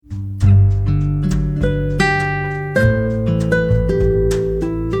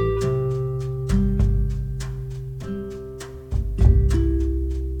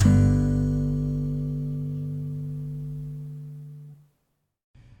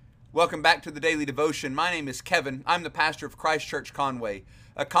Welcome back to the Daily Devotion. My name is Kevin. I'm the pastor of Christ Church Conway,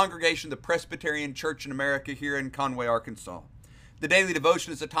 a congregation of the Presbyterian Church in America here in Conway, Arkansas. The Daily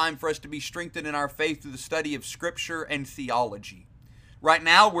Devotion is a time for us to be strengthened in our faith through the study of Scripture and theology. Right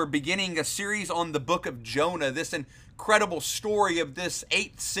now, we're beginning a series on the book of Jonah, this incredible story of this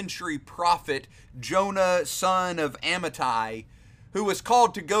 8th century prophet, Jonah, son of Amittai, who was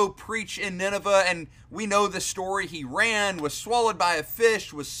called to go preach in Nineveh, and we know the story. He ran, was swallowed by a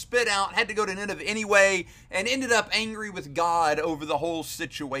fish, was spit out, had to go to Nineveh anyway, and ended up angry with God over the whole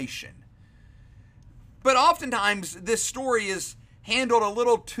situation. But oftentimes, this story is handled a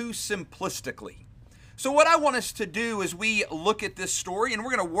little too simplistically. So what I want us to do is we look at this story, and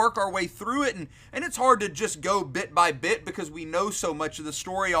we're going to work our way through it, and it's hard to just go bit by bit because we know so much of the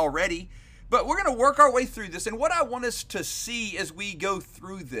story already. But we're going to work our way through this, and what I want us to see as we go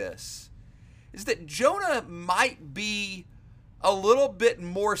through this is that Jonah might be a little bit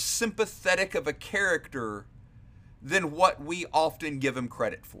more sympathetic of a character than what we often give him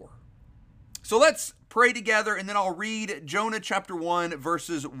credit for. So let's pray together, and then I'll read Jonah chapter 1,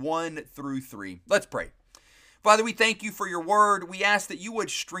 verses 1 through 3. Let's pray. Father, we thank you for your word. We ask that you would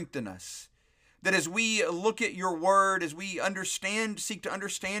strengthen us. That as we look at your word, as we seek to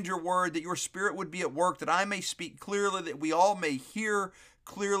understand your word, that your spirit would be at work, that I may speak clearly, that we all may hear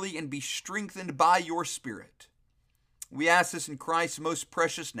clearly and be strengthened by your spirit. We ask this in Christ's most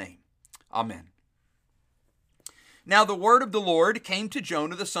precious name. Amen. Now the word of the Lord came to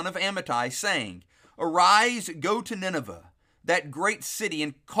Jonah the son of Amittai, saying, Arise, go to Nineveh, that great city,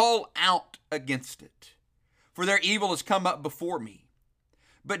 and call out against it, for their evil has come up before me.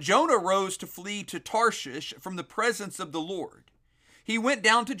 But Jonah rose to flee to Tarshish from the presence of the Lord. He went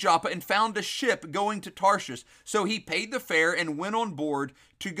down to Joppa and found a ship going to Tarshish. So he paid the fare and went on board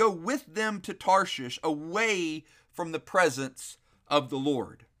to go with them to Tarshish, away from the presence of the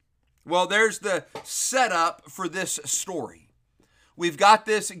Lord. Well, there's the setup for this story. We've got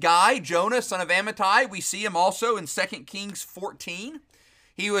this guy, Jonah, son of Amittai. We see him also in 2 Kings 14.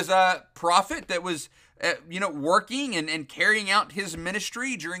 He was a prophet that was working and carrying out his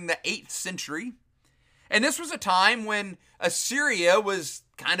ministry during the 8th century. And this was a time when Assyria was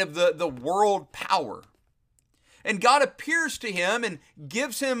kind of the world power. And God appears to him and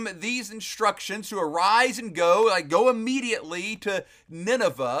gives him these instructions to arise and go immediately to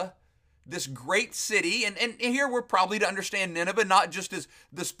Nineveh, this great city. And here we're probably to understand Nineveh not just as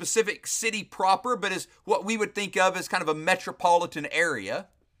the specific city proper, but as what we would think of as kind of a metropolitan area.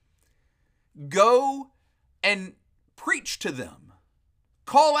 Go and preach to them.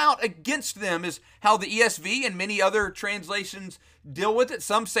 Call out against them is how the ESV and many other translations deal with it.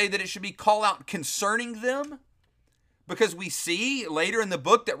 Some say that it should be call out concerning them, because we see later in the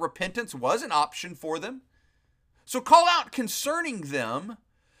book that repentance was an option for them. So call out concerning them,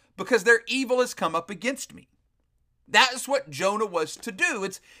 because their evil has come up against me. That's what Jonah was to do.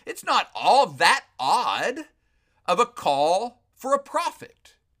 It's not all that odd of a call for a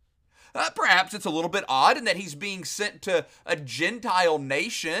prophet. Perhaps it's a little bit odd in that he's being sent to a Gentile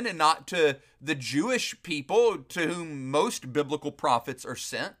nation and not to the Jewish people to whom most biblical prophets are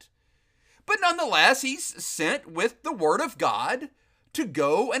sent. But nonetheless, he's sent with the word of God to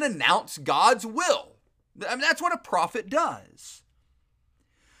go and announce God's will. I mean, that's what a prophet does.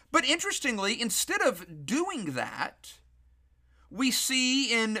 But interestingly, instead of doing that, we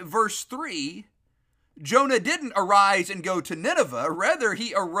see in verse 3, Jonah didn't arise and go to Nineveh. Rather,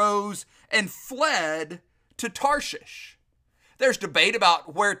 he arose and fled to Tarshish. There's debate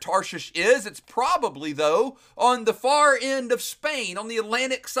about where Tarshish is. It's probably, though, on the far end of Spain, on the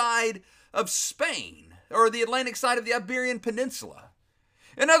Atlantic side of Spain, or the Atlantic side of the Iberian Peninsula.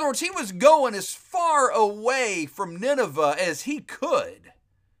 In other words, he was going as far away from Nineveh as he could.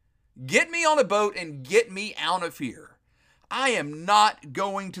 Get me on a boat and get me out of here. I am not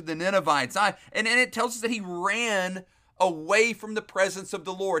going to the Ninevites. And it tells us that he ran away from the presence of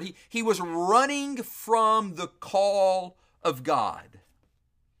the Lord. He was running from the call of God.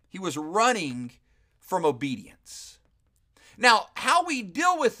 He was running from obedience. Now, how we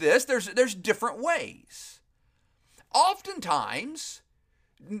deal with this, there's different ways. Oftentimes,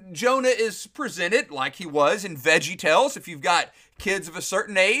 Jonah is presented like he was in VeggieTales. If you've got kids of a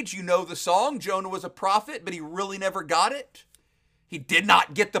certain age, you know the song. Jonah was a prophet, but he really never got it. He did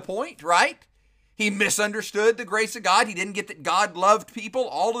not get the point, right? He misunderstood the grace of God. He didn't get that God loved people,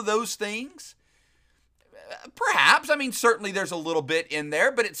 all of those things. Perhaps, certainly there's a little bit in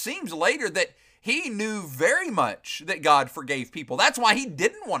there, but it seems later that he knew very much that God forgave people. That's why he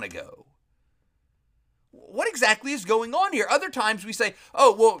didn't want to go. What exactly is going on here? Other times we say,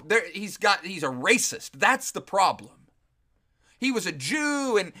 he's a racist. That's the problem. He was a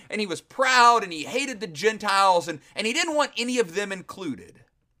Jew, and he was proud, and he hated the Gentiles, and he didn't want any of them included.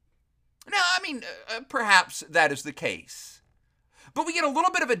 Now, I mean, perhaps that is the case. But we get a little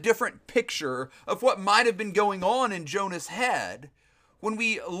bit of a different picture of what might have been going on in Jonah's head when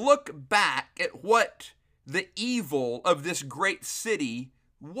we look back at what the evil of this great city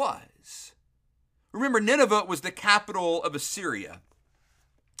was. Remember, Nineveh was the capital of Assyria.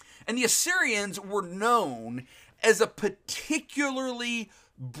 And the Assyrians were known as a particularly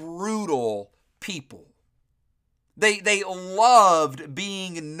brutal people. They loved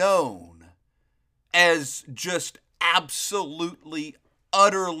being known as just absolutely,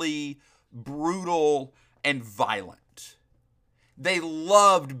 utterly brutal and violent. They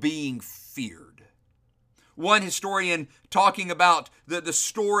loved being feared. One historian talking about the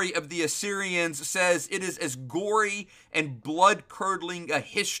story of the Assyrians says it is as gory and blood-curdling a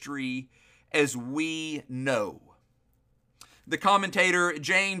history as we know. The commentator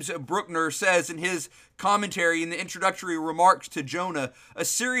James Bruckner says in his commentary in the introductory remarks to Jonah,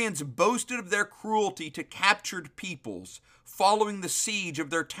 Assyrians boasted of their cruelty to captured peoples following the siege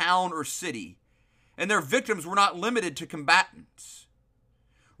of their town or city, and their victims were not limited to combatants.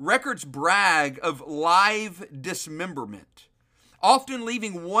 Records brag of live dismemberment, often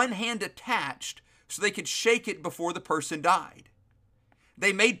leaving one hand attached so they could shake it before the person died.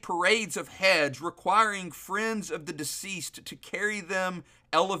 They made parades of heads requiring friends of the deceased to carry them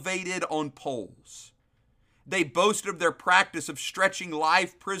elevated on poles. They boasted of their practice of stretching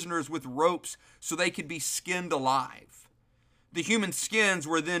live prisoners with ropes so they could be skinned alive. The human skins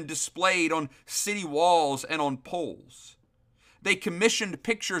were then displayed on city walls and on poles. They commissioned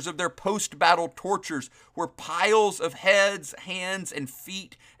pictures of their post-battle tortures where piles of heads, hands, and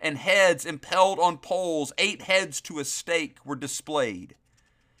feet and heads impaled on poles, 8 heads to a stake, were displayed.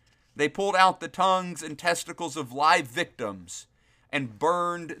 They pulled out the tongues and testicles of live victims and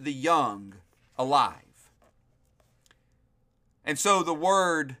burned the young alive. And so the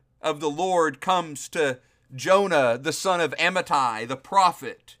word of the Lord comes to Jonah, the son of Amittai, the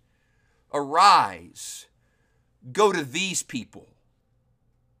prophet. Arise, go to these people,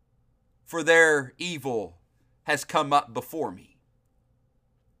 for their evil has come up before me.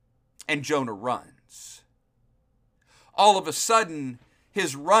 And Jonah runs. All of a sudden,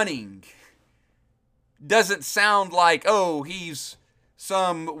 his running doesn't sound like, oh, he's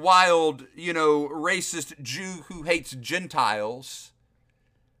some wild, racist Jew who hates Gentiles.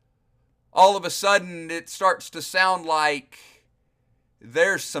 All of a sudden, it starts to sound like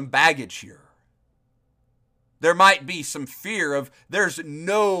there's some baggage here. There might be some fear of, there's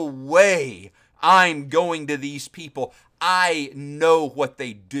no way I'm going to these people. I know what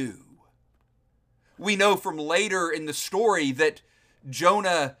they do. We know from later in the story that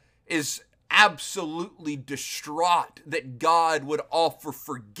Jonah is absolutely distraught that God would offer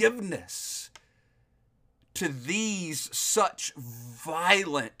forgiveness to these such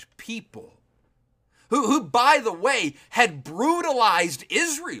violent people who, by the way, had brutalized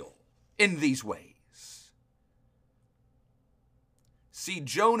Israel in these ways. See,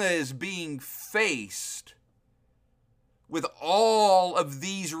 Jonah is being faced with all of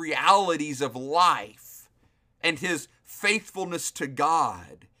these realities of life and his faithfulness to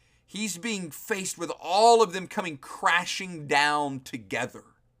God. He's being faced with all of them coming crashing down together.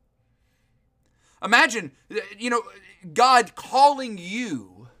 Imagine, God calling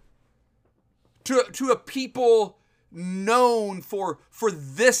you to a people known for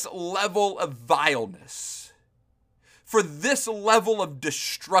this level of vileness, for this level of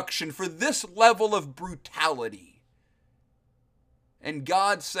destruction, for this level of brutality. And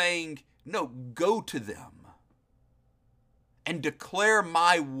God saying, no, go to them and declare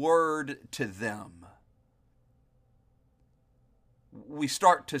my word to them. We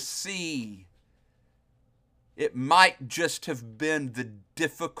start to see it might just have been the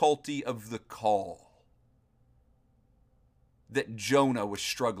difficulty of the call that Jonah was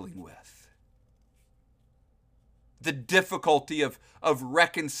struggling with. The difficulty of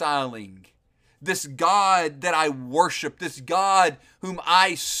reconciling this God that I worship, this God whom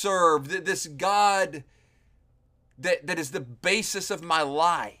I serve, this God that is the basis of my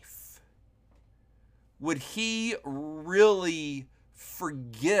life. Would he really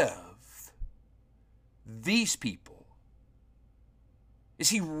forgive these people? Is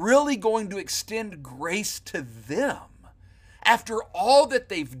he really going to extend grace to them after all that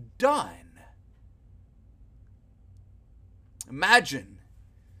they've done? Imagine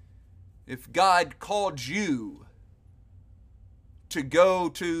if God called you to go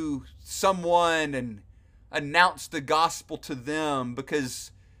to someone and announce the gospel to them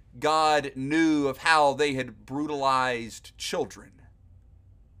because God knew of how they had brutalized children.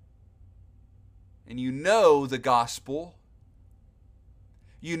 And you know the gospel.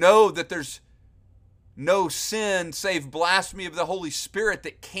 You know that there's no sin save blasphemy of the Holy Spirit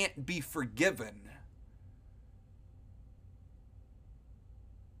that can't be forgiven.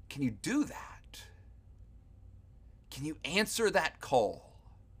 Can you do that? Can you answer that call?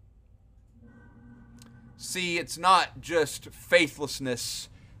 See, it's not just faithlessness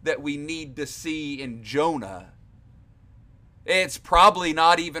that we need to see in Jonah. It's probably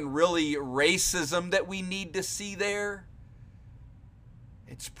not even really racism that we need to see there.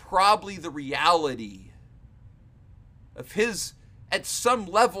 It's probably the reality of his, at some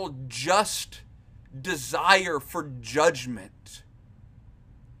level, just desire for judgment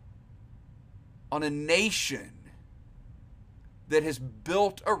on a nation that has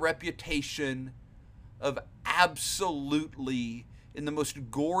built a reputation of absolutely, in the most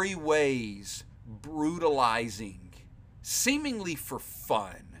gory ways, brutalizing, seemingly for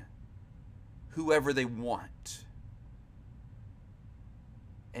fun, whoever they want.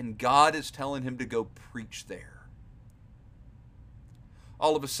 And God is telling him to go preach there.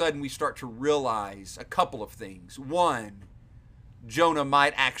 All of a sudden, we start to realize a couple of things. One, Jonah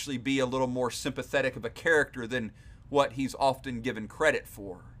might actually be a little more sympathetic of a character than what he's often given credit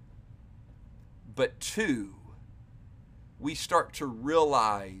for. But two, we start to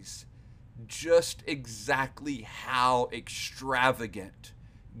realize just exactly how extravagant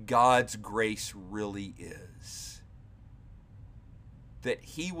God's grace really is. That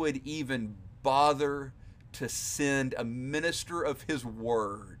he would even bother to send a minister of his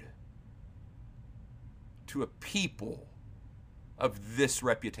word to a people of this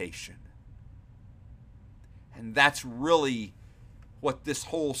reputation. And that's really what this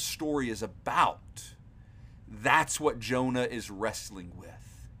whole story is about. That's what Jonah is wrestling with.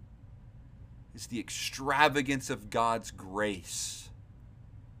 Is the extravagance of God's grace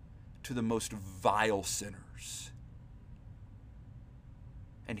to the most vile sinners.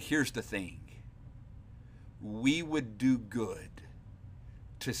 And here's the thing. We would do good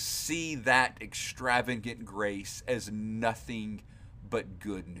to see that extravagant grace as nothing but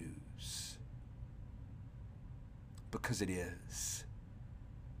good news. Because it is.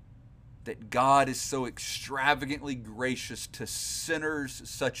 That God is so extravagantly gracious to sinners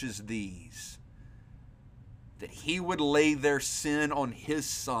such as these, that he would lay their sin on his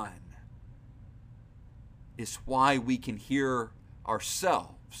Son, is why we can hear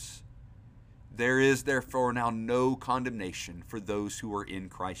ourselves, "There is therefore now no condemnation for those who are in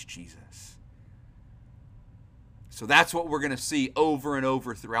Christ Jesus." So that's what we're going to see over and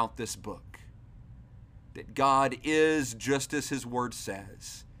over throughout this book. That God is, just as his word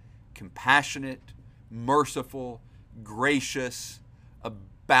says, compassionate, merciful, gracious,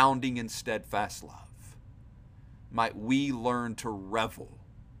 abounding in steadfast love. Might we learn to revel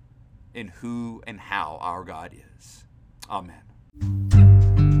in who and how our God is. Amen.